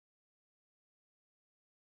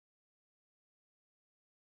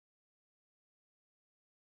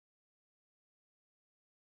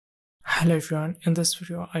Hello everyone, in this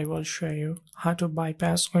video I will show you how to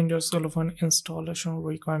bypass Windows 11 installation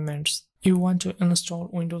requirements. You want to install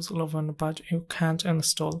Windows 11 but you can't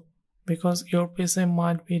install because your PC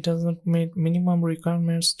might be doesn't meet minimum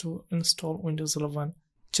requirements to install Windows 11,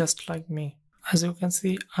 just like me. As you can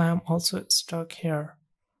see, I am also stuck here.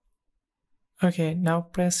 Okay, now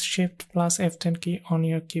press Shift plus F10 key on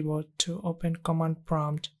your keyboard to open command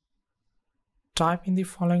prompt. Type in the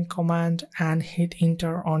following command and hit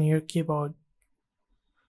enter on your keyboard.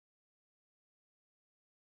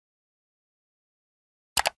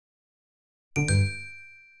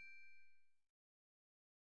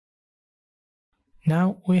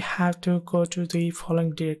 Now we have to go to the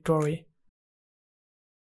following directory.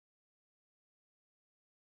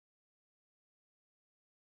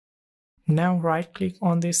 Now right click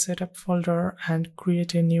on the setup folder and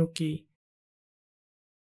create a new key.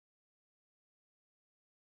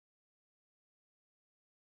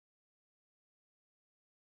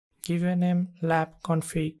 Give a name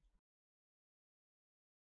𝗵config.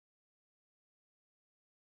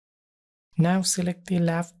 Now select the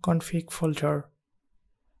𝗵config folder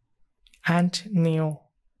and new.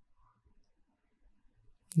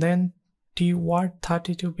 Then the word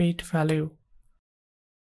 32-bit value.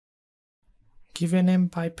 Give a name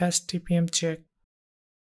bypass TPM check.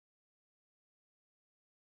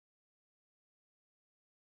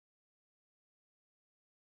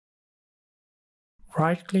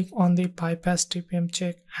 Right click on the bypass TPM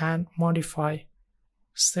check and modify.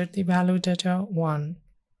 Set the value data 1.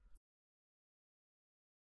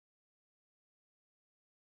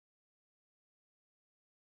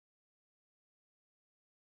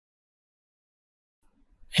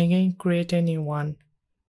 Again create a new one.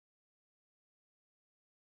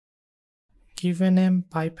 Give a name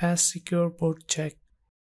bypass secure boot check.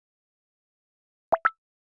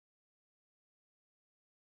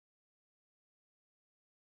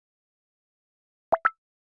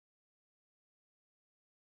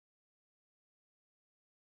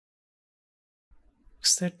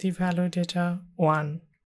 Set the value data 1.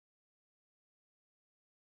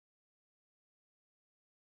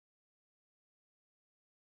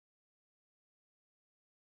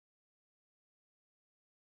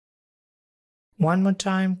 One more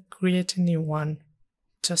time, create a new one,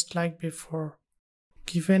 just like before.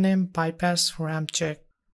 Give a name bypass RAM check.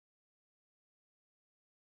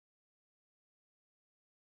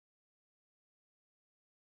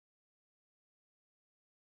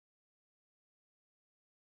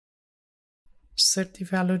 Set the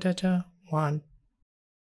value data 1.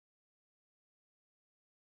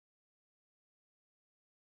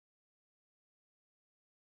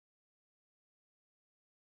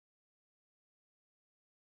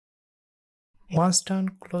 Once done,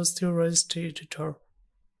 close the registry editor.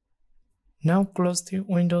 Now close the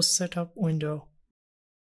Windows Setup window.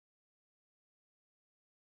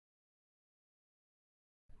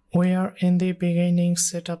 We are in the beginning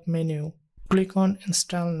setup menu. Click on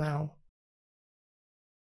Install Now.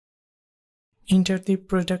 Enter the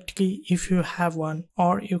product key if you have one,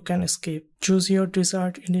 or you can skip. Choose your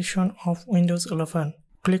desired edition of Windows 11.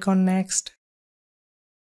 Click on Next.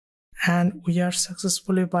 And we are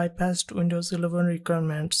successfully bypassed Windows 11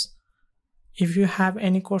 requirements. If you have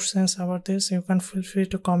any questions about this, you can feel free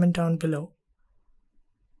to comment down below.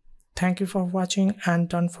 Thank you for watching and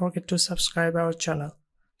don't forget to subscribe our channel.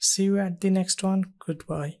 See you at the next one.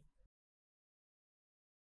 Goodbye.